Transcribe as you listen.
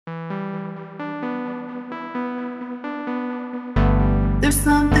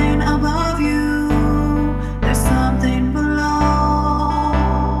something above you, there's something below.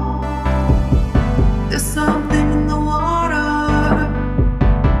 There's something in the water,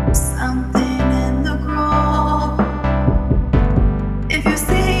 something in the grove. If you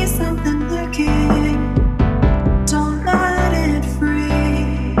see something lurking, don't let it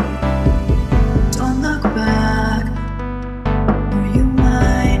free. Don't look back, or you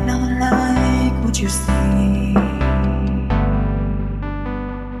might not like what you see.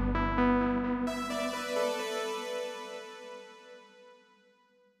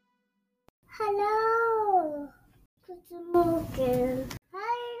 Hello. Good morning.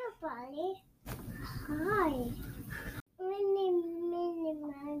 Hi, everybody. Hi. Mini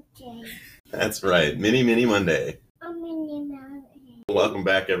Monday. That's right, Mini Monday. A Mini Monday. Welcome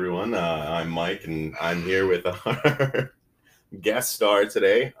back, everyone. I'm Mike, and I'm here with our guest star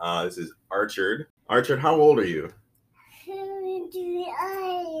today. This is Archard. Archard, how old are you?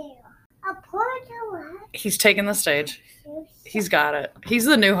 He's taking the stage. He's got it. He's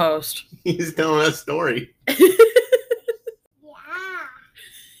the new host. He's telling us a story.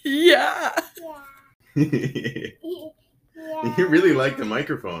 Yeah. You Yeah. really like the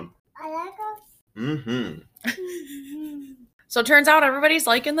microphone. I like us. Mm-hmm. So it turns out everybody's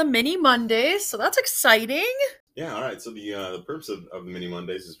liking the Mini Mondays, so that's exciting. Yeah, all right. So the purpose of the Mini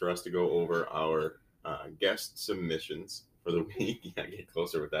Mondays is for us to go over our guest submissions for the week. Yeah, get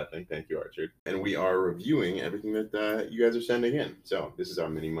closer with that thing. Thank you, Archard. And we are reviewing everything that you guys are sending in. So this is our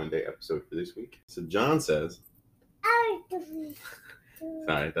Mini Monday episode for this week. So John says,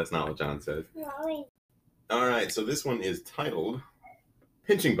 sorry, that's not what John says. All right, so this one is titled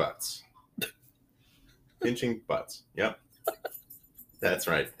Pinching Butts. Pinching Butts. Yep. That's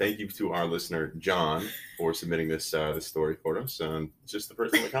right. Thank you to our listener, John, for submitting this story for us. It's just the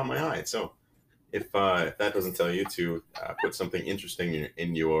first thing that caught my eye. So if that doesn't tell you to put something interesting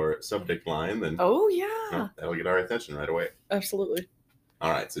in your subject line, then Oh, yeah. that'll get our attention right away. Absolutely.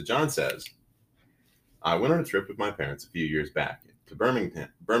 All right, so John says, I went on a trip with my parents a few years back to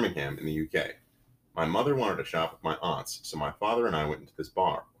Birmingham in the UK. My mother wanted to shop with my aunts, so my father and I went into this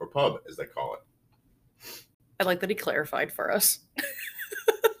bar, or pub, as they call it. I like that he clarified for us.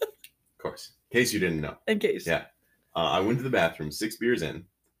 Of course, in case you didn't know. In case. Yeah. I went to the bathroom 6 beers in,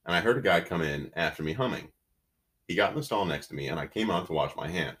 and I heard a guy come in after me humming. He got in the stall next to me, and I came out to wash my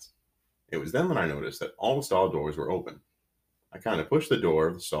hands. It was then that I noticed that all the stall doors were open. I kind of pushed the door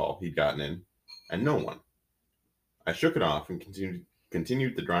of the stall he'd gotten in, and no one. I shook it off and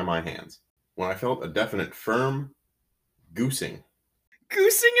continued to dry my hands, when I felt a definite firm goosing.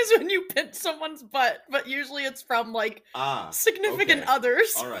 Goosing is when you pinch someone's butt, but usually it's from like significant okay.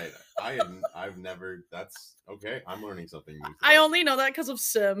 others. All right. I've never, that's okay. I'm learning something new. I only know that because of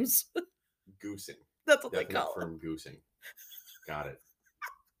Sims. Goosing. That's what Definite they call it. firm goosing. Got it.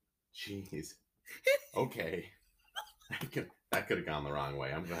 Jeez. Okay. That could have gone the wrong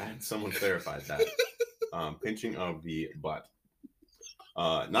way. I'm glad someone clarified that. Pinching of the butt.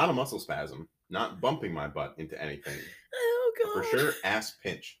 Not a muscle spasm. Not bumping my butt into anything. Oh, God. For sure, ass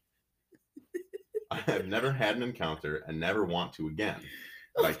pinch. I have never had an encounter and never want to again.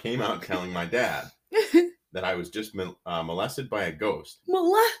 But I came out telling my dad that I was just molested by a ghost.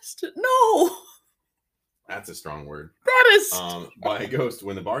 Molested? No. That's a strong word. That is. By a ghost,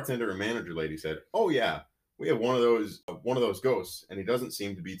 when the bartender and manager lady said, "Oh yeah, we have one of those ghosts, and he doesn't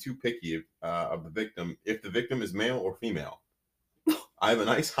seem to be too picky of the victim if the victim is male or female. I have a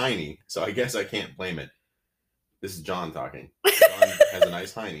nice hiney, so I guess I can't blame it." This is John talking. John has a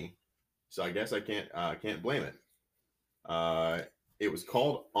nice hiney, so I guess I can't blame it. It was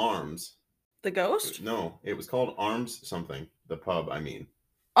called Arms. The ghost? No, it was called Arms something. The pub, I mean.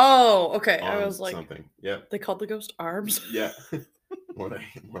 Oh, okay. Arms I was like, something. Yep. They called the ghost Arms? Yeah. more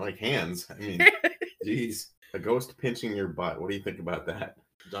like hands. I mean, geez. A ghost pinching your butt. What do you think about that?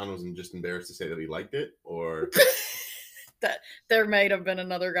 John wasn't just embarrassed to say that he liked it, or that there might have been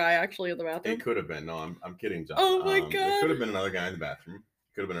another guy actually in the bathroom. It could have been. No, I'm kidding, John. Oh my God. It could have been another guy in the bathroom.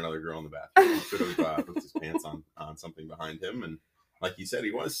 Could have been another girl in the bathroom. He could have put his pants on something behind him, and like he said, he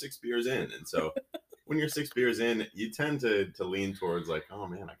was 6 beers in, and so when you're 6 beers in, you tend to lean towards like, oh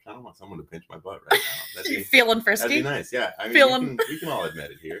man, I kind of want someone to pinch my butt right now. You feeling frisky? That'd be nice. Yeah, I mean, we can all admit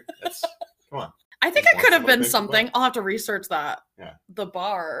it here. Come on. I think it could have been something. I'll have to research that. Yeah. The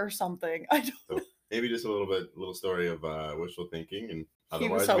bar or something. I don't know. So maybe just a little story of wishful thinking, and He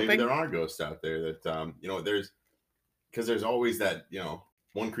was otherwise maybe hoping. there are ghosts out there that there's always that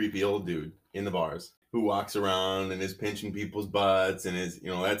one creepy old dude in the bars who walks around and is pinching people's butts and is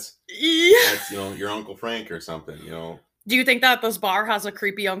that's Yeah. your Uncle Frank or something. Do you think that this bar has a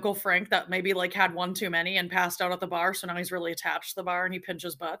creepy Uncle Frank that maybe like had one too many and passed out at the bar, so now he's really attached to the bar and he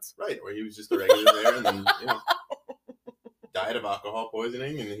pinches butts? Right, or he was just a regular there and then, died of alcohol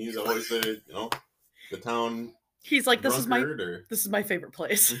poisoning, and he's always the town. He's like, this is my favorite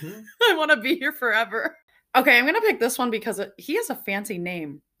place. Mm-hmm. I want to be here forever. Okay, I'm gonna pick this one because he has a fancy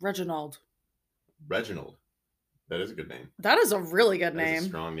name, Reginald. Reginald, that is a good name. That is a really good name. That's a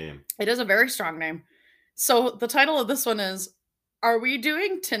strong name. It is a very strong name. So the title of this one is, "Are we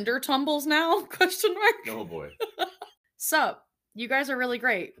doing Tinder tumbles now?" ? Oh boy. Sup, you guys are really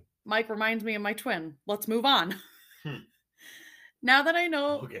great. Mike reminds me of my twin. Let's move on. Now that I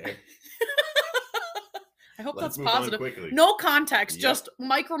know. Okay. I hope Let's that's move on positive. quickly. No context. Yep. Just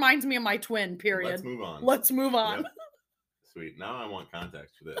Mike reminds me of my twin. Period. Let's move on. Let's move on. Yep. Sweet. Now I want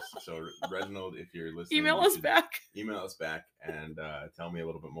context for this. So Reginald, if you're listening, Email us back. Email us back and tell me a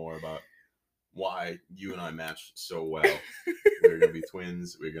little bit more about why you and I matched so well. We're gonna be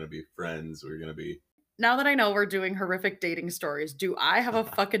twins. We're gonna be friends. We're gonna be. Now that I know we're doing horrific dating stories, do I have a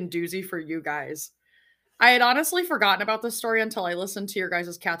fucking doozy for you guys? I had honestly forgotten about this story until I listened to your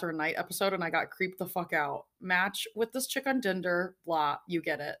guys' Catherine Knight episode and I got creeped the fuck out. Match with this chick on Tinder, blah, you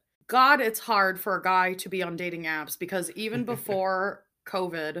get it. God, it's hard for a guy to be on dating apps because even before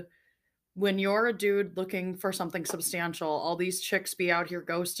COVID, when you're a dude looking for something substantial, all these chicks be out here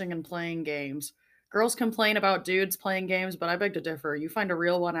ghosting and playing games. Girls complain about dudes playing games, but I beg to differ. You find a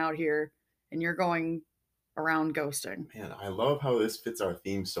real one out here and you're going around ghosting. Man, I love how this fits our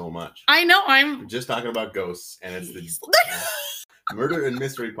theme so much. I know, We're just talking about ghosts, and it's the Murder and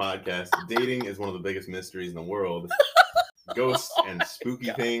Mystery Podcast. Dating is one of the biggest mysteries in the world. Ghosts and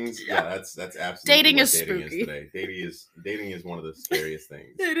spooky things. Yeah, that's absolutely dating what is dating spooky. Is today. Dating is one of the scariest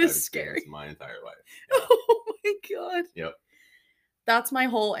things It I've is experienced scary. in my entire life. Yeah. Oh my god. Yep. That's my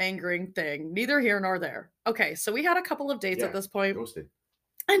whole angering thing. Neither here nor there. Okay, so we had a couple of dates Yeah, at this point. Ghosted.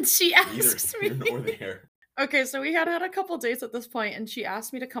 And she asks Neither me. here nor there. Okay, so we had a couple dates at this point, and she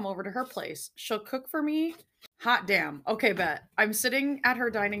asked me to come over to her place. She'll cook for me. Hot damn. Okay, bet. I'm sitting at her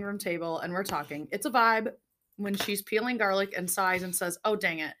dining room table, and we're talking. It's a vibe when she's peeling garlic and sighs and says, "Oh,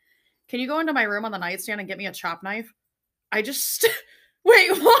 dang it. Can you go into my room on the nightstand and get me a chop knife?" I just...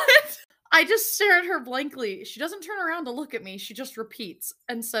 Wait, what? I just stare at her blankly. She doesn't turn around to look at me. She just repeats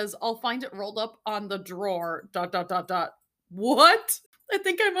and says, "I'll find it rolled up on the drawer, ... What? I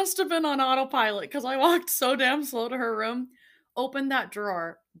think I must have been on autopilot because I walked so damn slow to her room. Opened that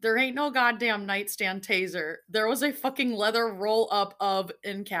drawer. There ain't no goddamn nightstand taser. There was a fucking leather roll up of,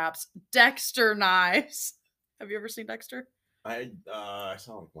 in caps, Dexter knives. Have you ever seen Dexter? I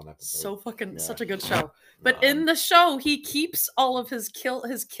saw like one episode. So fucking, Yeah. such a good show. But in the show, he keeps all of his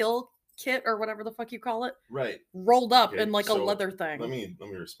kill kit or whatever the fuck you call it, right, rolled up Okay, in like a so leather thing. let me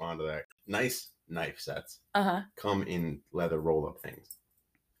respond to that. Nice knife sets Uh-huh. come in leather roll-up things,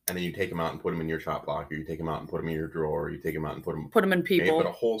 and then you take them out and put them in your chop block, or you take them out and put them in your drawer, or you take them out and put them in people. But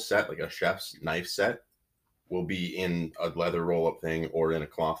a whole set, like a chef's knife set, will be in a leather roll-up thing or in a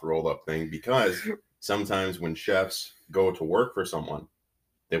cloth roll-up thing, because sometimes when chefs go to work for someone,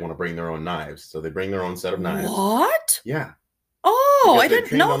 they want to bring their own knives, so they bring their own set of knives. What? Yeah. Oh, Because I they're didn't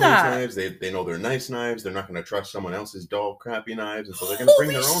trained know on those that. Knives. They know they're nice knives. They're not going to trust someone else's dull, crappy knives, and so they're going to bring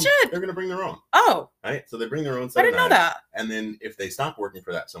their Holy own. shit. They're going to bring their own, Oh, right? So they bring their own set I didn't know of knives. that. And then if they stop working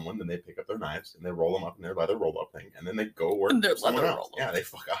for that someone, then they pick up their knives and they roll them up in their leather roll-up thing, and then they go work In their for someone leather else. roll-up. Yeah, they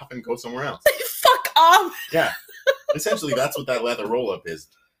fuck off and go somewhere else. Fuck off. Yeah, essentially that's what that leather roll-up is.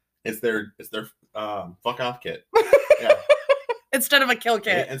 It's their fuck off kit. Yeah. Instead of a kill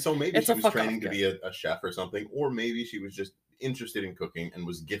kit. And so maybe It's she a was fuck training off to be a chef or something, or maybe she was just interested in cooking and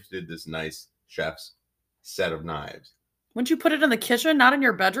was gifted this nice chef's set of knives. Wouldn't you put it in the kitchen, not in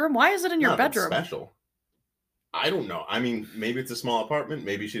your bedroom? Why is it in your Not that bedroom? special. I don't know. I mean, maybe it's a small apartment.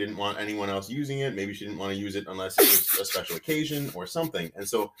 Maybe she didn't want anyone else using it. Maybe she didn't want to use it unless it was a special occasion or something. And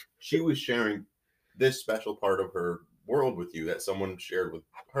so she was sharing this special part of her world with you that someone shared with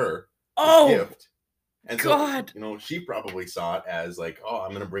her. Oh, Gift. And God. so, she probably saw it as like, oh, I'm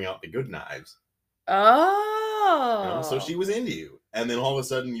going to bring out the good knives. Oh. So she was into you. And then all of a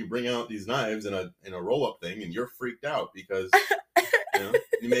sudden you bring out these knives in a roll-up thing and you're freaked out because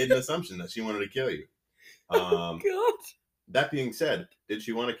you made an assumption that she wanted to kill you. God. That being said, did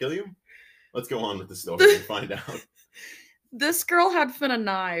she want to kill you? Let's go on with the story and find out. This girl had finna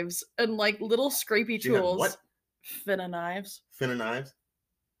knives and like little scrapey She had tools. what? Finna knives. Finna knives?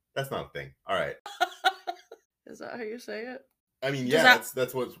 That's not a thing. All right. Is that how you say it? I mean, Does yeah, that-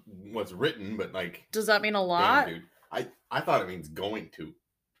 that's what's written, but like, Does that mean a damn, lot? dude. I thought it means going to.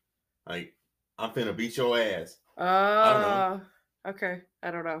 Like, I'm finna beat your ass. Oh. Okay.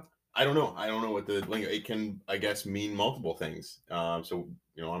 I don't know. I don't know. I don't know what the lingo. It can, I guess, mean multiple things. So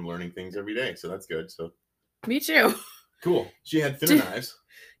I'm learning things every day, so that's good. So Me too. cool. She had thinner knives.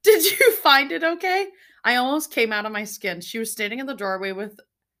 Did you find it okay? I almost came out of my skin. She was standing in the doorway with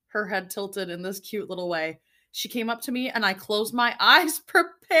her head tilted in this cute little way. She came up to me and I closed my eyes,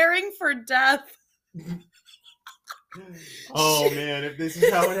 preparing for death. Oh man, if this is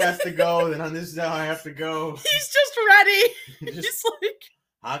how it has to go, then this is how I have to go. He's just ready. Just He's like,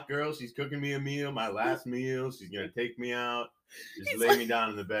 hot girl, she's cooking me a meal, my last meal. She's gonna take me out. Just He's lay like- me down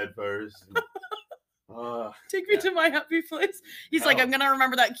in the bed first. take me to my happy place. He's like, Hell. I'm gonna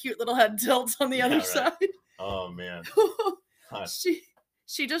remember that cute little head tilt on the Yeah, other right. side. Oh man. Hot.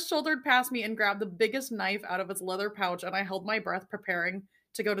 She just shouldered past me and grabbed the biggest knife out of its leather pouch, and I held my breath, preparing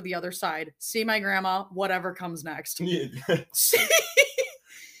to go to the other side. See my grandma, whatever comes next. Yeah.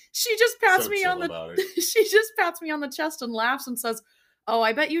 She just pats So me chill on the about it. she just pats me on the chest and laughs and says, "Oh,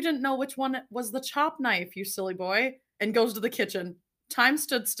 I bet you didn't know which one was the chop knife, you silly boy," and goes to the kitchen. Time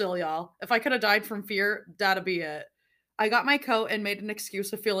stood still, y'all. If I could have died from fear, that'd be it. I got my coat and made an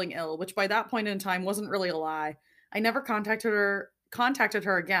excuse of feeling ill, which by that point in time wasn't really a lie. I never contacted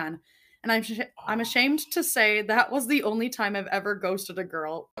her again, and I'm ashamed to say that was the only time I've ever ghosted a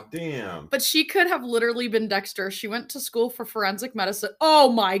girl. Damn. But she could have literally been Dexter. She went to school for forensic medicine.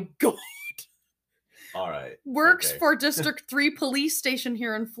 Oh my god. All right. Works Okay. for District 3 police station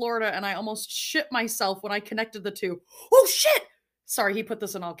here in Florida, and I almost shit myself when I connected the two. Oh shit! Sorry, he put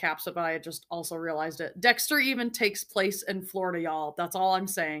this in all caps, but I had just also realized it. Dexter even takes place in Florida, y'all. That's all I'm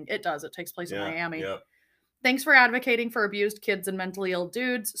saying. It does. It takes place in Miami. Yep. Thanks for advocating for abused kids and mentally ill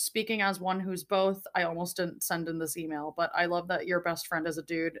dudes. Speaking as one who's both, I almost didn't send in this email, but I love that your best friend is a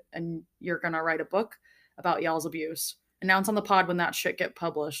dude and you're going to write a book about y'all's abuse. Announce on the pod when that shit get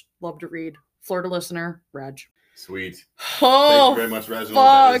published. Love to read. Florida listener, Reg. Sweet. Thank Oh, you very much, Reginald.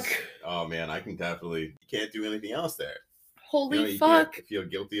 That fuck. oh man, I can definitely. You can't do anything else there. Holy You fuck. can't feel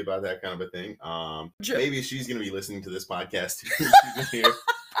guilty about that kind of a thing. J- Maybe she's gonna be listening to this podcast too.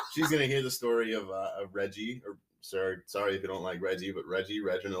 She's gonna hear the story of Reggie. Or sorry if you don't like Reggie, but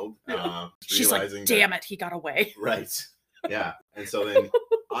Reginald. She's like, realizing damn it, he got away. Right. Yeah. And so then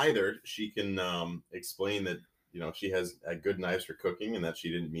either she can explain that she has good knives for cooking and that she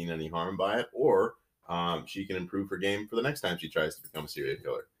didn't mean any harm by it, or she can improve her game for the next time she tries to become a serial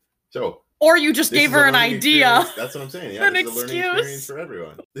killer. So Or you just this gave is a her an learning idea. experience. That's what I'm saying. Yeah, An this is a learning excuse. experience for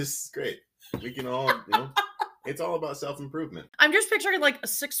everyone. This is great. We can all, it's all about self-improvement. I'm just picturing like a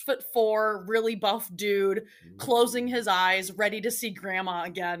 6'4", really buff dude closing his eyes, ready to see grandma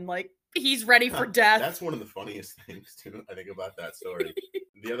again. Like he's ready for death. That's one of the funniest things too, I think, about that story.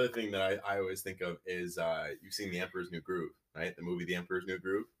 The other thing that I always think of is you've seen The Emperor's New Groove, right? The movie The Emperor's New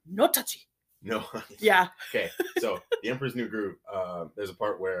Groove. No touchy. No. Yeah. Okay, so The Emperor's New Groove, there's a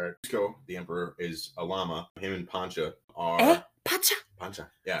part where Cusco, the Emperor, is a llama. Him and Pancha are Pacha.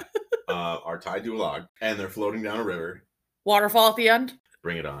 are tied to a log, and they're floating down a river. Waterfall at the end.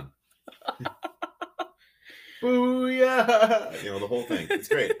 Bring it on. Booyah! The whole thing. It's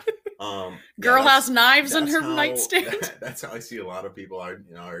great. Girl has knives in that's her how- nightstand. That's how I see a lot of people our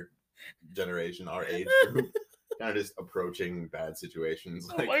generation, our age group, kind of just approaching bad situations.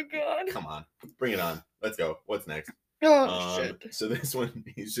 Oh my god. Come on, bring it on. Let's go. What's next? Oh shit. So this one,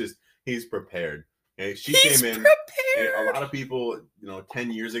 he's prepared. Okay, she He's came in. prepared. A lot of people,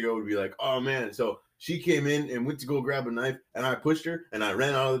 10 years ago would be like, "Oh man!" So she came in and went to go grab a knife, and I pushed her, and I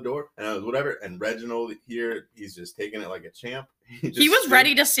ran out of the door, and I was whatever. And Reginald here, he's just taking it like a champ. He was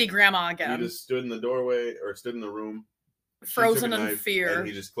ready to see grandma He again. just stood in the doorway or stood in the room, she Frozen took a in knife, fear. and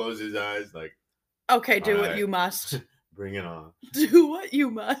he just closed his eyes like, Okay, do what Alright. you must. "Bring it on." Do what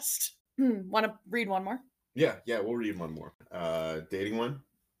you must. Want to read one more? Yeah, we'll read one more. Dating one.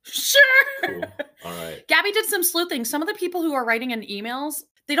 Sure. Cool. All right. Gabby did some sleuthing. Some of the people who are writing in emails,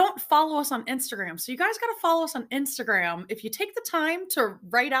 they don't follow us on Instagram. So you guys got to follow us on Instagram. If you take the time to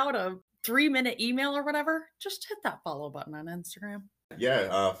write out a 3-minute email or whatever, just hit that follow button on Instagram.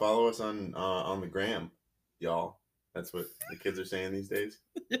 Yeah, follow us on the gram, y'all. That's what the kids are saying these days.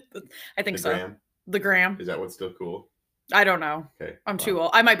 I think The so. gram. The gram. Is that what's still cool? I don't know. Okay. I'm too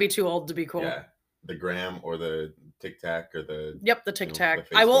old. I might be too old to be cool. Yeah. The gram or the Tic Tac or the Yep, the Tic the Tac.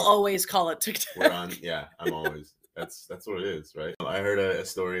 I will Facebook. always call it Tic we're Tac. on. Yeah, I'm always. That's what it is, right? I heard a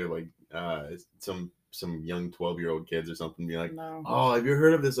story of like some young 12-year-old kids or something be like, No. "Oh, have you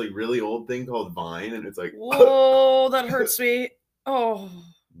heard of this like really old thing called Vine?" And it's like, Whoa, that hurts me. Oh.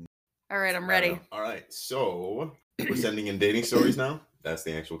 All right, I'm I don't ready. know. All right, so we're sending in dating stories now. That's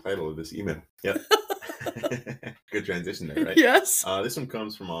the actual title of this email. Yep. Good transition there, right? Yes. This one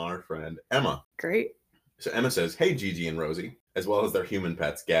comes from our friend Emma. Great. So Emma says, "Hey, Gigi and Rosie. as well as their human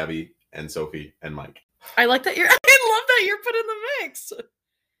pets, Gabby and Sophie and Mike. I like that you're. I love that you're put in the mix.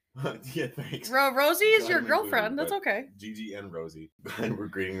 Yeah, thanks. Rosie is Got your him included, girlfriend. That's but okay. Gigi and Rosie. And we're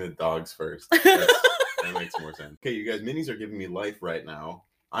greeting the dogs first. That makes more sense. Okay, you guys, minis are giving me life right now.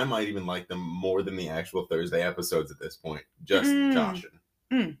 I might even like them more than the actual Thursday episodes at this point. Just joshing.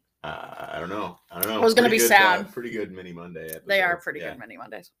 Mm. I don't know. I was gonna be sad. Pretty good mini Monday episodes. They are pretty Yeah. good mini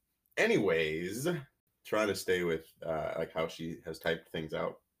Mondays. Anyways, trying to stay with like how she has typed things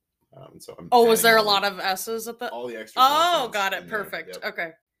out. So I'm Oh, was adding there a all lot of S's at the? all the extra? Oh, consonants got it. in there. Perfect. Yep.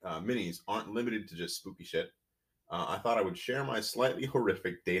 Okay. Minis aren't limited to just spooky shit. I thought I would share my slightly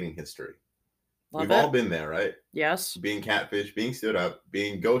horrific dating history. Love We've it. all been there, right? Yes. Being catfished, being stood up,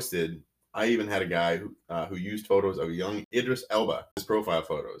 being ghosted. I even had a guy who used photos of young Idris Elba, his profile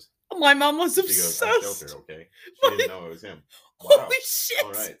photos. My mom was She goes, "I'm obsessed. sheltered, okay?" She didn't know it was him. Wow. Holy shit!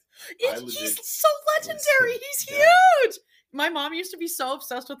 All right. He's legit so legendary. He's Yeah. huge. My mom used to be so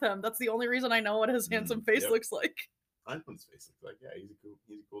obsessed with him. That's the only reason I know what his handsome face Yep. looks like. I know what his face looks like. Yeah, he's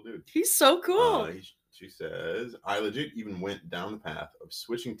a cool dude. He's so cool. She says, I legit even went down the path of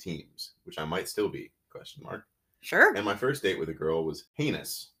switching teams, which I might still be, ? Sure. And my first date with a girl was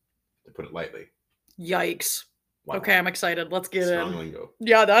heinous, to put it lightly. Yikes. Wow. Okay, I'm excited. Let's get Strong in. lingo.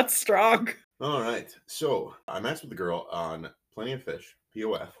 Yeah, that's strong. All right. So I matched with the girl on Plenty of Fish,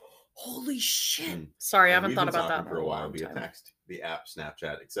 POF. Holy shit. Mm. Sorry, I And haven't we've thought been about that talking in for a while long via time. text, the app,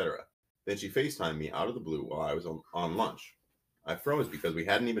 Snapchat, etc. Then she FaceTimed me out of the blue while I was on lunch. I froze because we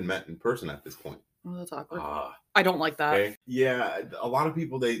hadn't even met in person at this point. Oh, that's awkward. Ah, I don't like that. okay. Yeah, a lot of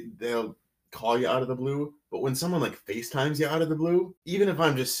people they'll call you out of the blue, but when someone like FaceTimes you out of the blue, even if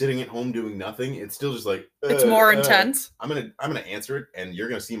I'm just sitting at home doing nothing, it's still just like It's more intense. I'm gonna answer it, and you're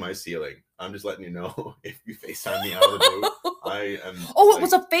gonna see my ceiling. I'm just letting you know if you FaceTime me out of the blue. I am. Oh, it like,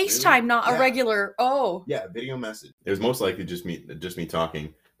 was a FaceTime, not a Yeah. regular. Oh. Yeah, video message. It was most likely just me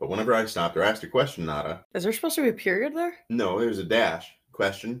talking. But whenever I stopped or asked a question, nada. Is there supposed to be a period there? No, there's a dash.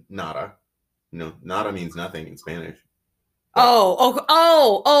 Question, nada. No, nada means nothing in Spanish.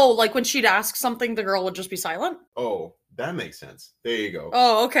 Oh, like when she'd ask something, the girl would just be silent? Oh, that makes sense. There you go.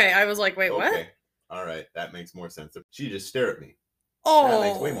 Oh, okay. I was like, wait, what? Okay. All right, that makes more sense. She just stared at me. Oh. That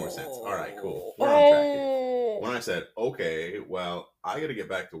makes way more sense. All right, cool. We're on track here. Oh. When I said, okay, well, I got to get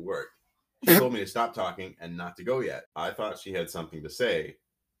back to work, she told me to stop talking and not to go yet. I thought she had something to say.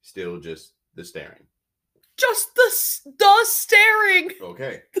 Still just the staring. Just the staring.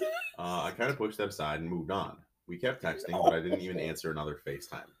 Okay. I kind of pushed that aside and moved on. We kept texting, but I didn't even answer another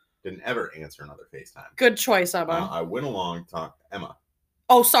FaceTime. Didn't ever answer another FaceTime. Good choice, Emma. I went along to talk Emma.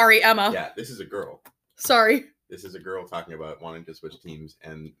 Oh, sorry, Emma. Yeah, this is a girl. Sorry. This is a girl talking about wanting to switch teams,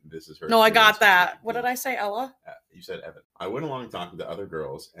 and this is her. No, I got experience with that. switching What did teams. I say, Ella? You said Evan. I went along talking to other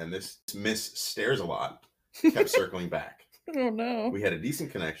girls, and this Miss Stares a Lot kept circling back. Oh, no. We had a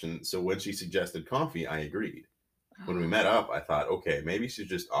decent connection, so when she suggested coffee, I agreed. When we met up, I thought, okay, maybe she's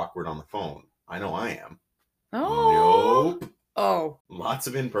just awkward on the phone. I know I am. Oh. Nope. Oh. Lots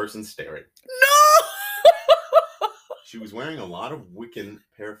of in-person staring. No. She was wearing a lot of Wiccan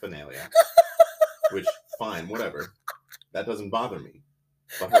paraphernalia, which, fine, whatever. That doesn't bother me.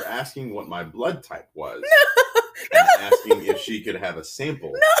 But her asking what my blood type was and asking if she could have a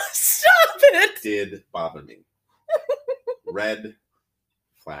sample No, stop it. did bother me. Red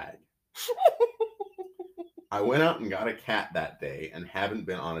flag. I went out and got a cat that day and haven't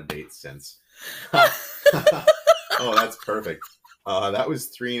been on a date since. Oh, that's perfect. That was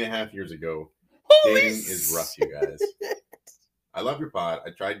 3.5 years ago. Holy Dating is rough, you guys. I love your pod.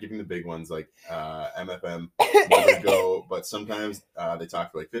 I tried giving the big ones like MFM, Mother Go, but sometimes they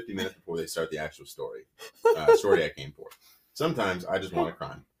talk for like 50 minutes before they start the actual story. Story I came for. Sometimes I just want a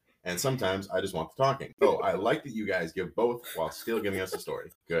crime. And sometimes I just want the talking. Oh, I like that you guys give both while still giving us a story.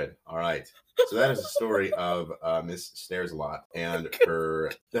 Good. All right. So that is a story of Miss Stares a Lot and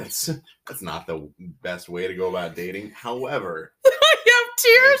her. That's not the best way to go about dating. However, I have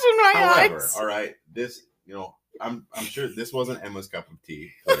tears in my eyes. all right, this, I'm sure this wasn't Emma's cup of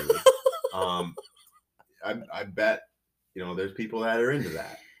tea. Clearly. I bet there's people that are into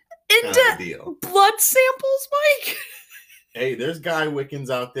that kind of a deal. Blood samples, Mike? Hey, there's guy Wiccans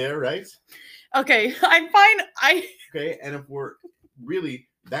out there, right? Okay, I'm fine. Okay, and if we're really,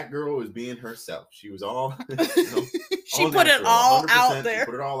 that girl was being herself. She was all, She all put it natural, all 100%. out She there.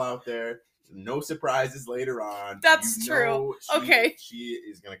 put it all out there. No surprises later on. That's true. know Okay. She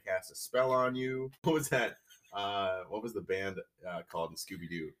is gonna cast a spell on you. What was that? What was the band called in Scooby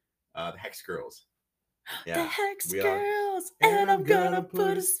Doo? The Hex Girls. The Yeah. Hex we are. Girls, and I'm gonna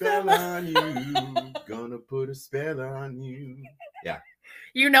put a spell on you. Gonna put a spell on you.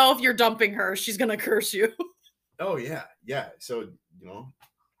 You know, if you're dumping her, she's gonna curse you. Oh yeah, yeah. So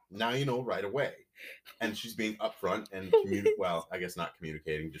now you know right away, and she's being upfront and well, I guess not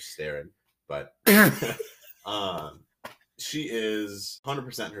communicating, just staring, but she is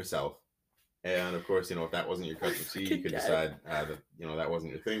 100% herself. And of course, if that wasn't your cup of tea, you could decide that that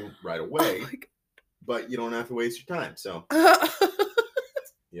wasn't your thing right away. But you don't have to waste your time. So,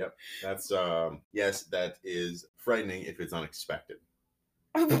 yep, that's yes, that is frightening if it's unexpected.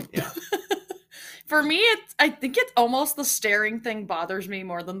 Yeah. For me, I think it's almost the staring thing bothers me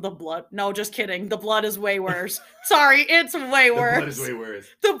more than the blood. No, just kidding. The blood is way worse. Sorry, it's way worse. The blood is way worse.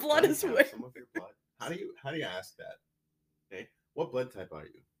 The blood is way. Some of your blood. How do you ask that? Okay, what blood type are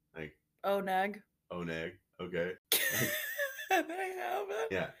you? Like O-neg. O-neg. Okay. And I have it.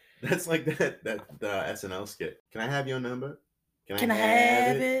 Yeah, that's like that the SNL skit. Can I have your number? Can I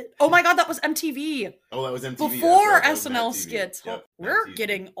have it? Oh my god, that was MTV. Oh, that was MTV. Before right, SNL skits. Yep, We're MTV.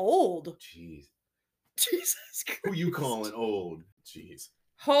 getting old. Jeez. Jesus Christ. Who you calling old? Jeez.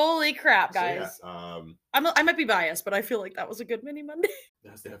 Holy crap, So, guys. yeah, I might be biased, but I feel like that was a good mini Monday.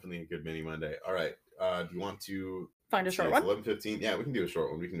 that's definitely a good mini Monday. All right. Do you want to Find a short one 11:15? Yeah, we can do a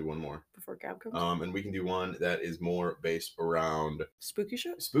short one. We can do one more. before Gab comes. And we can do one that is more based around Spooky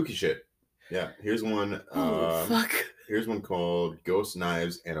shit. spooky shit. Yeah. Here's one. Oh fuck. Here's one called Ghost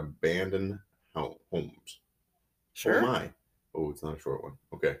Knives and Abandoned Homes. Sure. Oh my. Oh, it's not a short one.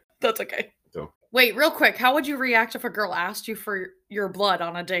 Okay. That's okay. So Wait, real quick, how would you react if a girl asked you for your blood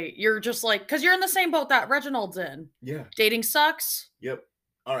on a date? You're just like, because you're in the same boat that Reginald's in. yeah. Dating sucks. Yep.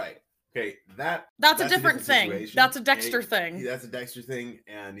 All right. Okay. That's a different thing. situation. That's a Dexter Hey, thing. That's a Dexter thing,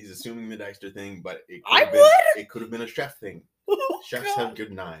 and he's assuming the Dexter thing, but it I could have would? It could have been a chef thing. Oh, Chefs God. have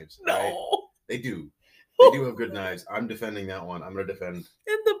good knives. No. Right? They do. They do have good knives. I'm defending that one. I'm gonna defend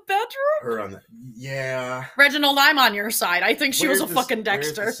In the bedroom? her on that. Yeah. Reginald, I'm on your side. I think she was a Where's fucking Where's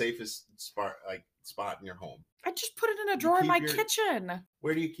Dexter. the safest spot in your home? I just put it in a drawer in keep my your- kitchen.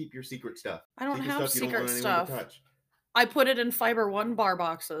 Where do you keep your secret stuff? I don't Secret have stuff you secret don't want anyone to stuff. touch. I put it in Fiber One bar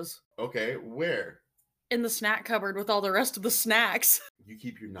boxes Okay, where? in the snack cupboard with all the rest of the snacks. You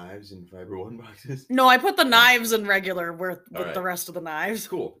keep your knives in Fiber One boxes? No, I put the knives in regular with Alright. the rest of the knives.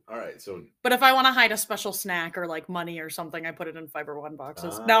 Cool. All right. So But if I want to hide a special snack or like money or something, I put it in Fiber One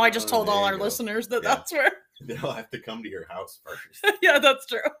boxes. Now I just told there all you our go. listeners that Yeah. that's where. they'll have to come to your house first. Yeah, that's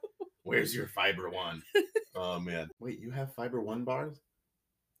true. Where's your Fiber One? Oh man. Wait, you have Fiber One bars?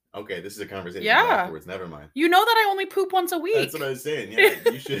 Okay, this is a conversation Yeah. afterwards. Never mind. You know that I only poop once a week. That's what I was saying. Yeah,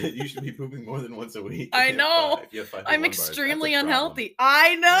 you should be pooping more than once a week. I if, know. if you have Fiber I'm One bars. That's a extremely problem. unhealthy.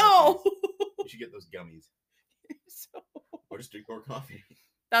 I know. You should get those gummies So- or just drink more coffee.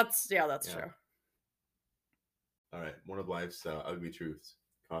 that's Yeah. true. All right, one of life's ugly truths: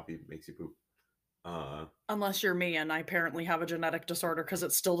 coffee makes you poop. Unless you're me and I apparently have a genetic disorder because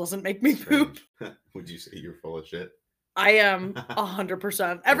it still doesn't make me poop. Strange. Would you say you're full of shit? I am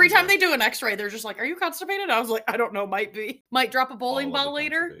 100%. Every Okay. time they do an x-ray, they're just like, are you constipated? I was like, I don't know, might be. Might drop a bowling All of ball the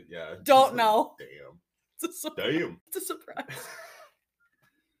later. constipate- Yeah. Don't It's know. Damn. It's a, sur- Damn. it's a surprise.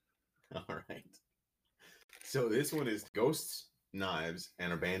 All right. So this one is Ghosts, Knives,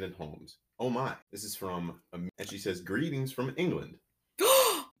 and Abandoned Homes. Oh my. This is from, and she says, greetings from England.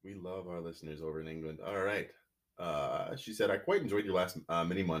 We love our listeners over in England. All right. She said, I quite enjoyed your last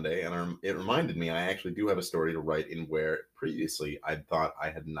Mini Monday, and it reminded me I actually do have a story to write in where previously I thought I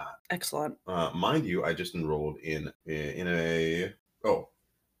had not. Excellent. Mind you, I just enrolled in a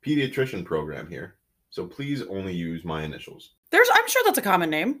pediatrician program here, so please only use my initials. I'm sure that's a common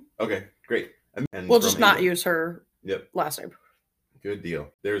name. Okay, great. And We'll from just not England. use her Yep, last name. good deal.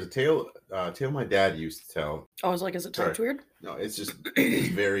 There's a tale my dad used to tell. I was like, is it typed weird? No, it's just it's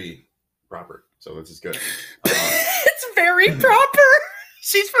very proper, so this is good. It's very proper.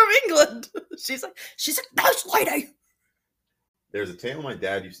 She's from England. She's a nice lady. There's a tale my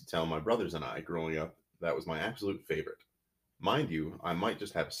dad used to tell my brothers and I growing up that was my absolute favorite. Mind you, I might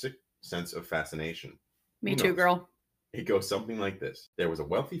just have a sick sense of fascination. Me Who too, knows? girl. It goes something like this. There was a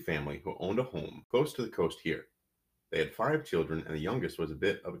wealthy family who owned a home close to the coast here. They had 5 children, and the youngest was a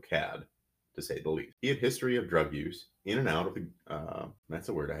bit of a cad, to say the least. He had history of drug use, in and out of the, that's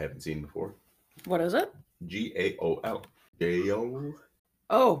a word I haven't seen before. What is it? Gaol. Jail.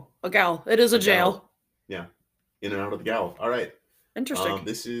 Oh, a gal. It is a A gal. jail. Yeah. In and out of the gaol. All right. Interesting.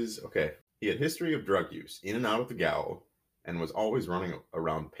 This is, okay. He had history of drug use, in and out of the gaol, and was always running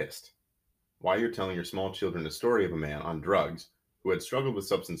around pissed. Why you're telling your small children a story of a man on drugs who had struggled with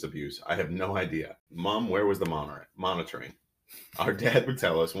substance abuse, I have no idea. Mom, where was the monitoring? Our dad would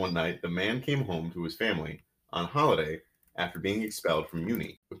tell us one night the man came home to his family on holiday after being expelled from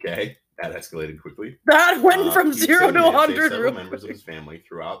uni. Okay? That escalated quickly. That went from He 0 said to man saved 100 several real members of quick. his family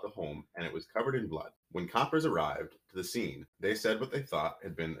throughout the home, and it was covered in blood. When coppers arrived to the scene, they said what they thought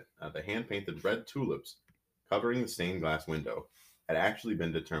had been the hand-painted red tulips covering the stained glass window had actually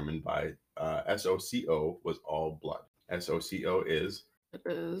been determined by SOCO was all blood. SOCO is It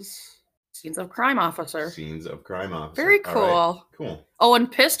is Scenes of Crime Officer. Scenes of Crime Officer. Very All cool. right, cool. Oh,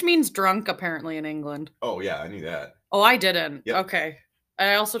 and pissed means drunk apparently in England. Oh yeah, I knew that. Oh, I didn't. Yep. Okay. And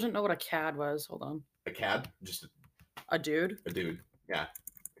I also didn't know what a cad was. Hold on. A cad, just A dude? a dude. Yeah,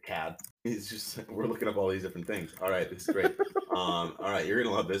 a cad. He's just. We're looking up all these different things. All right, this is great. All right, you're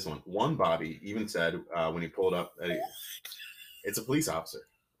gonna love this one. One Bobby even said when he pulled up that it's a police officer,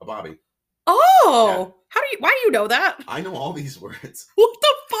 a Bobby. Oh! Why do you know that? I know all these words. What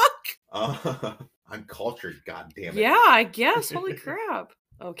the fuck? I'm cultured. God damn it. Yeah, I guess. Holy crap.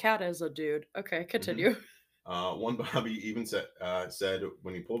 Oh, cat is a dude. Okay, continue. One Bobby even said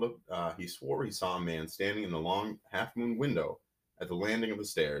when he pulled up, he swore he saw a man standing in the long half-moon window at the landing of the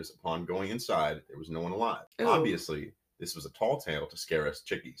stairs. Upon going inside, there was no one alive. Ew. Obviously, this was a tall tale to scare us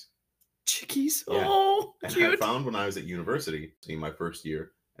chickies. Chickies. Yeah. Oh, And I cute. found when I was at university, in my first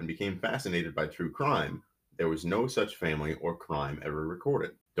year, and became fascinated by true crime, there was no such family or crime ever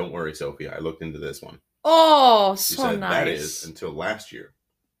recorded. Don't worry, Sophie, I looked into this one. Oh, She so said, nice. that is, until last year.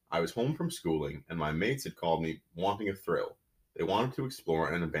 I was home from schooling, and my mates had called me wanting a thrill. They wanted to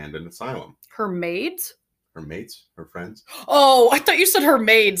explore an abandoned asylum. Her maids? Her mates, her friends, Oh, I thought you said her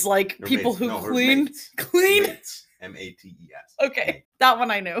maids, like her people mates- who no, her clean. mates. Clean? Mates, M-A-T-E-S. Okay, that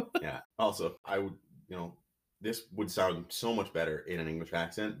one I knew. Yeah. Also, I would, this would sound so much better in an English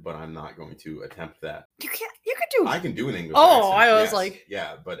accent, but I'm not going to attempt that. You could do. I can do an English Oh, accent. I was yes. like-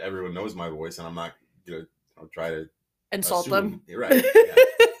 Yeah, but everyone knows my voice, and I'm not going to try to Insult assume, them. You're right. Yeah,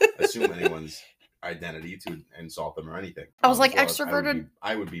 assume anyone's identity to insult them or anything. I was like, well, extroverted-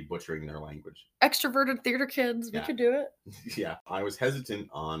 I would be butchering their language. Extroverted theater kids. We Yeah. could do it. Yeah, I was hesitant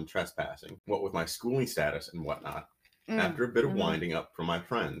on trespassing, what with my schooling status and whatnot. Mm. After a bit of Mhm. winding up from my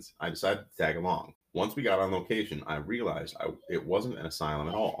friends, I decided to tag along. Once we got on location, I realized it wasn't an asylum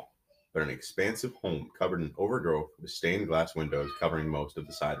at all, but an expansive home covered in overgrowth with stained glass windows covering most of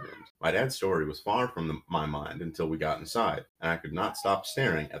the side rooms. My dad's story was far from my mind until we got inside, and I could not stop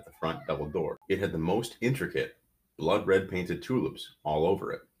staring at the front double door. It had the most intricate, blood red painted tulips all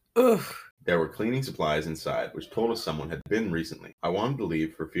over it. Ugh. There were cleaning supplies inside, which told us someone had been recently. I wanted to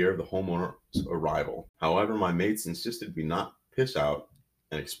leave for fear of the homeowner's arrival. However, my mates insisted we not piss out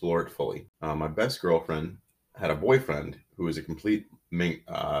and explore it fully. My best girlfriend had a boyfriend who was a complete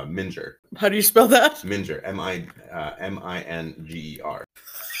minger. How do you spell that? Minger, M-I-N-G-E-R.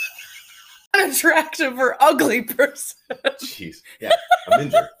 Unattractive or ugly person. Jeez. Yeah, a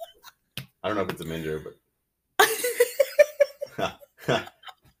minger. I don't know if it's a minger, but...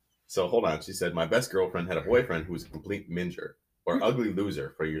 So hold on. She said, my best girlfriend had a boyfriend who was a complete minger, or ugly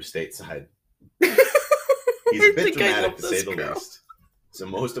loser for your stateside. He's a bit dramatic to say the least. So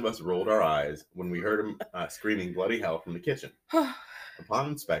most of us rolled our eyes when we heard him screaming bloody hell from the kitchen. Upon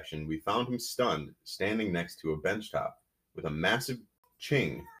inspection, we found him stunned, standing next to a bench top with a massive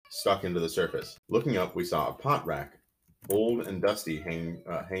ching stuck into the surface. Looking up, we saw a pot rack, old and dusty,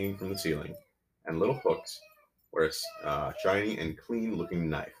 hanging from the ceiling, and little hooks where a shiny and clean-looking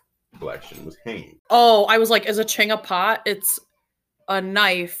knife collection was hanging. Oh, I was like, is a ching a pot? It's a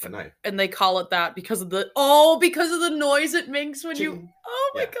knife. A knife. And they call it that because of the noise it makes when you. Ching.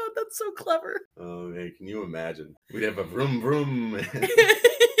 Oh my Yeah. god, that's so clever. Oh, hey, can you imagine? We'd have a vroom vroom.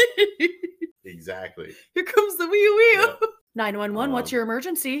 Exactly. Here comes the wee wee. Yep. 911, what's Um, your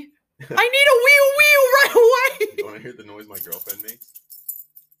emergency? I need a wee wee right away. You want to hear the noise my girlfriend makes?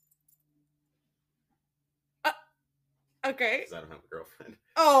 Okay. Because I don't have a girlfriend.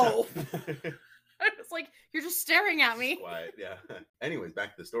 Oh. I was like, you're just staring at me. Quiet, yeah. Anyways,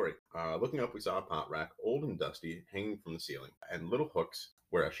 back to the story. Looking up, we saw a pot rack, old and dusty, hanging from the ceiling, and little hooks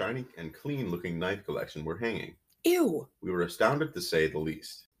where a shiny and clean-looking knife collection were hanging. Ew. We were astounded to say the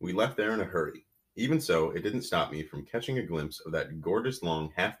least. We left there in a hurry. Even so, it didn't stop me from catching a glimpse of that gorgeous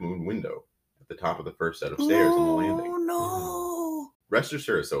long half-moon window at the top of the first set of stairs on the landing. Oh no. Rest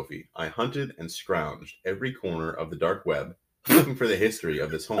assured, Sophie, I hunted and scrounged every corner of the dark web looking for the history of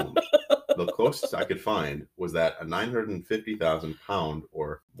this home. The closest I could find was that a £950,000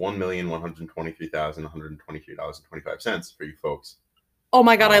 or $1,123,123.25 for you folks. Oh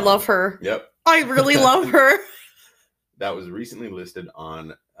my god, I love her. Yep. I really love her. That was recently listed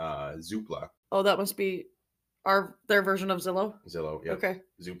on Zoopla. Oh, that must be their version of Zillow. Zillow, yep. Okay.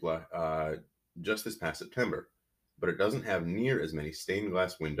 Zoopla, just this past September. But it doesn't have near as many stained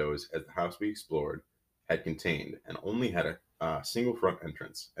glass windows as the house we explored had contained, and only had single front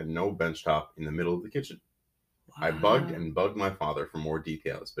entrance and no bench top in the middle of the kitchen. I bugged and bugged my father for more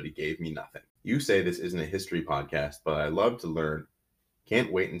details, but he gave me nothing. You say this isn't a history podcast, but I love to learn.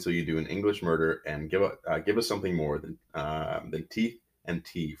 Can't wait until you do an English murder and give us something more than teeth and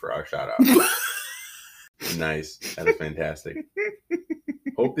tea for our shout out. Nice. That is fantastic.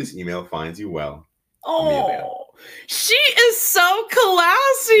 Hope this email finds you well. Amelia. Oh, she is so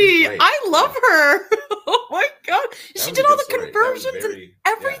classy. Great. I love her. Oh my god, That she was did a all good the story. That was conversions and very-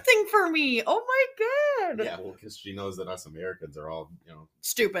 everything for me. Oh my god. Yeah, well, because she knows that us Americans are all,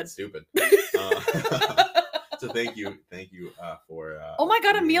 Stupid. stupid. So thank you for. Oh my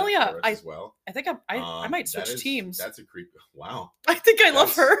God, doing that Amelia, for us I- as well. I think I might That switch teams. That's a creep. Wow, I think I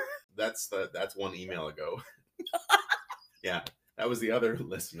love that's- her. that's one email ago. Yeah, that was the other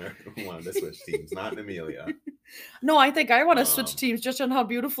listener who wanted to switch teams, not Amelia. No, I think I want to switch Um, teams just on how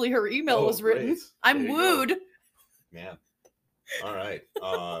beautifully her email Oh, was written. great. I'm There you go. wooed. Man. All right.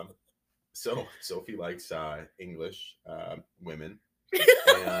 So Sophie likes English women.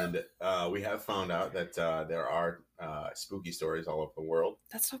 And we have found out that there are spooky stories all over the world.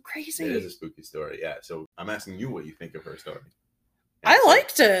 That's so It crazy. is a spooky story, yeah. So I'm asking you what you think of her story. I And so,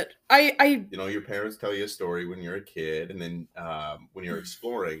 liked it. I your parents tell you a story when you're a kid, and then when you're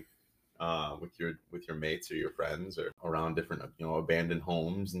exploring with your mates or your friends or around different abandoned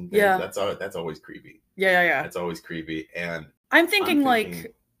homes and things, Yeah. that's always creepy. yeah. That's always creepy. And I'm thinking like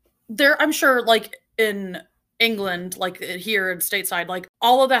thinking- I'm sure like in England, like here in stateside, like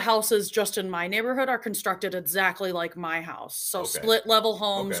all of the houses just in my neighborhood are constructed exactly like my house. So Okay. split level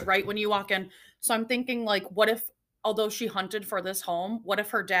homes Okay. right when you walk in. So I'm thinking like, what if, although she hunted for this home, what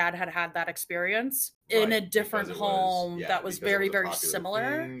if her dad had that experience in Right, a different because it was- home yeah, that was because it very, a very popular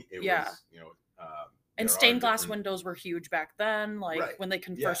similar? thing. It Yeah. was, And there are stained glass different- windows were huge back then, like Right, when they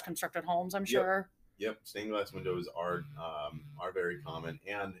yeah. first constructed homes, I'm Yep. sure. Yep, stained glass windows are very common,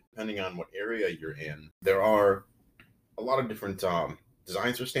 and depending on what area you're in, there are a lot of different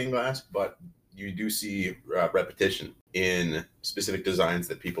designs for stained glass, but you do see repetition in specific designs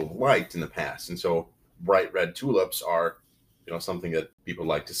that people liked in the past, and so bright red tulips are, something that people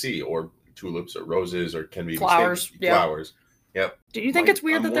like to see, or tulips or roses or can be Flowers, stained- yeah. flowers. Yep. Do you think Like, it's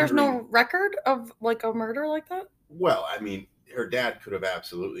weird I'm that there's no wondering- record of like a murder like that? Well, I mean, her dad could have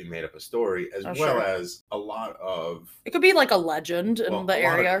absolutely made up a story, as Oh, well sure. as a lot of It could be like a legend in well, the a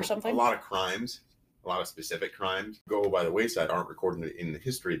lot area of- or something. A lot of crimes, a lot of specific crimes go by the wayside, aren't recorded in the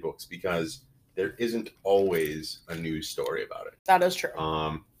history books because there isn't always a news story about it. That is true.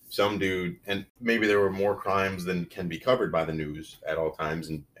 Some do, and maybe there were more crimes than can be covered by the news at all times,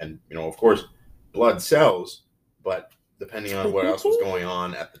 and of course, blood sells, but depending on what else was going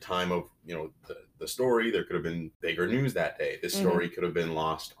on at the time of the story, there could have been bigger news that day. This Mhm. story could have been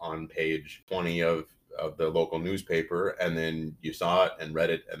lost on page 20 of the local newspaper, and then you saw it and read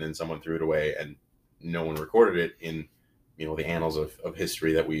it, and then someone threw it away, and no one recorded it in the annals of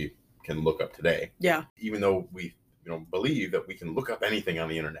history that we can look up today. Yeah. Even though we believe that we can look up anything on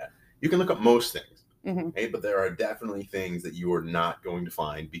the internet, you can look up most things. Mhm. Okay? But there are definitely things that you are not going to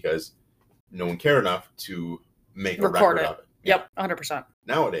find because no one cared enough to make a Record record it. of it. Yep. 100%.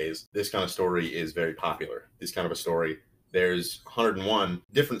 Nowadays, this kind of story is very popular. This kind of a story, there's 101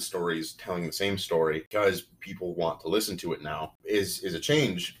 different stories telling the same story because people want to listen to it now. Is a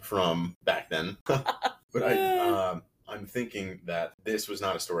change from back then. But I'm thinking that this was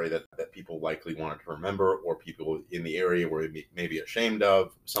not a story that people likely wanted to remember, or people in the area were maybe ashamed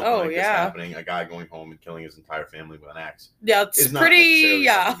of. Something Oh, like this yeah. happening, a guy going home and killing his entire family with an axe. Yeah, it's Is not pretty. necessarily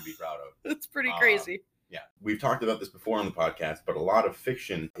Yeah, something to be proud of. it's pretty Um, crazy. Yeah, we've talked about this before on the podcast, but a lot of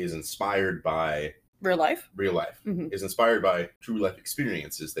fiction is inspired by Real life. real life, Mhm. is inspired by true life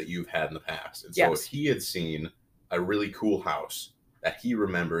experiences that you've had in the past. And so Yes. if he had seen a really cool house that he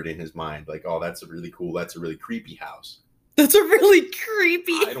remembered in his mind, like, oh, that's a really creepy house. That's a really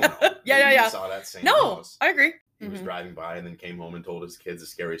creepy. I don't know. Yeah. Maybe he saw that same No, house. I agree. He was Mhm. driving by and then came home and told his kids a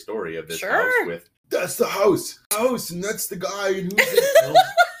scary story of this Sure. house with, that's the house, and that's the guy. And who's it?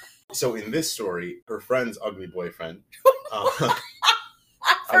 So in this story, her friend's ugly boyfriend. I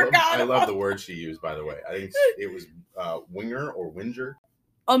I forgot. love the word she used, by the way. I think it was winger or whinger.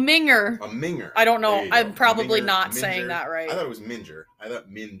 A minger. A minger. I don't know. There you I'm go. probably Minger, not minger. saying that right. I thought it was minger. I thought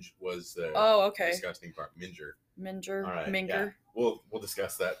minge was the Oh, okay. disgusting part. Minger. Minger. All right. Minger. Yeah. We'll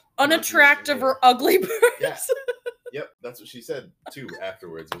discuss that. Unattractive or ugly person. Yeah. Yep, that's what she said too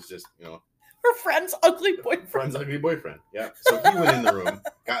afterwards. It was just, Her friend's ugly boyfriend. friend's ugly boyfriend. Yeah. So he went in the room,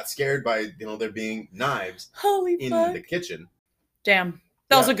 got scared by, there being knives Holy in fuck. the kitchen. Damn.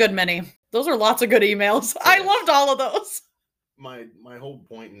 That was Yeah. a good many. Those are lots of good emails. I Yes. loved all of those. my whole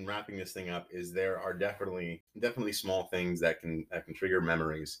point in wrapping this thing up is there are definitely small things that can trigger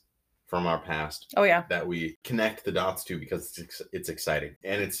memories from our past Oh yeah. that we connect the dots to because it's exciting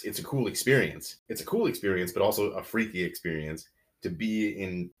and it's a cool experience. It's a cool experience, but also a freaky experience to be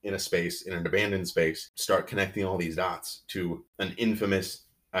in a space, in an abandoned space, start connecting all these dots to an infamous,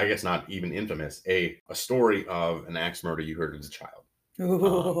 I guess not even infamous, a story of an axe murder you heard as a child.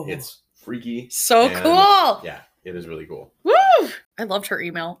 It's freaky. So and, cool. Yeah, it is really cool. Woo! I loved her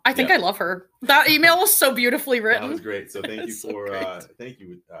email. I think Yeah. I love her. That email was so beautifully written. That was great. So thank you So for great. thank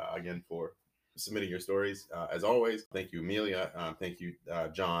you again for submitting your stories. As always, thank you, Amelia. Thank you,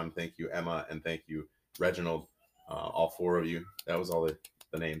 John. Thank you, Emma, and thank you, Reginald. All 4 of you. That was all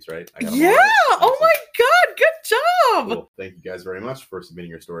the names, right? I got them all Yeah. right? Oh my God. Good job. Cool. Thank you guys very much for submitting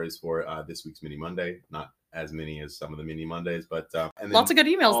your stories for this week's Mini Monday. Not as many as some of the Mini Mondays, but and then Lots of good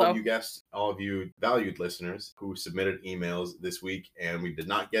emails all though. of you guests, all of you valued listeners who submitted emails this week and we did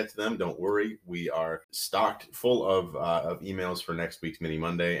not get to them, don't worry. We are stocked full of emails for next week's Mini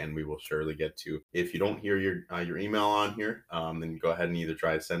Monday, and we will surely get to. If you don't hear your email on here, then go ahead and either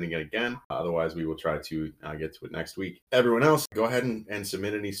try sending it again. Otherwise, we will try to get to it next week. Everyone else, go ahead and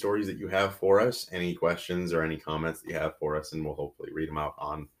submit any stories that you have for us, any questions or any comments that you have for us, and we'll hopefully read them out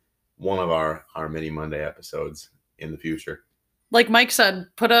on one of our Mini Monday episodes in the future. Like Mike said,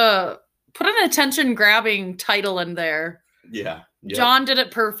 put an attention grabbing title in there. Yeah. Yep. John did it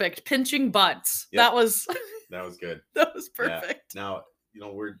perfect. Pinching butts. Yep. That was That was good. that was Yeah. perfect. Now,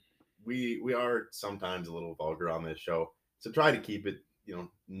 we are sometimes a little vulgar on this show. So try to keep it,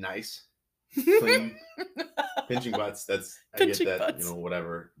 nice, clean. Pinching butts, I Pinching get that, butts.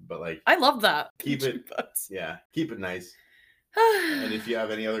 whatever, but like I love that. Keep Pinching it- butts. yeah, keep it nice. And if you have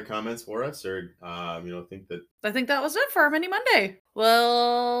any other comments for us or think that I think that was it for our Mini Monday.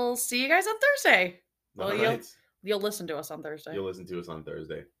 We'll see you guys on Thursday. Well, all you'll- right, You'll listen to us on Thursday. you'll listen to us on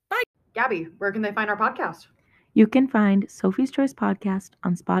Thursday. Gabby, where can they find our podcast? You can find Sophie's Choice Podcast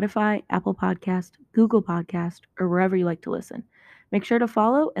on Spotify, Apple Podcast, Google Podcast, or wherever you like to listen. Make sure to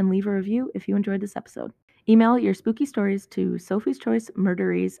follow and leave a review if you enjoyed this episode. Email your spooky stories to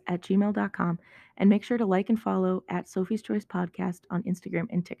sophieschoicemurderies@gmail.com and make sure to like and follow at Sophie's Choice Podcast on Instagram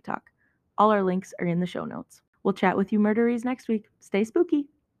and TikTok. All our links are in the show notes. We'll chat with you murderies next week. Stay spooky.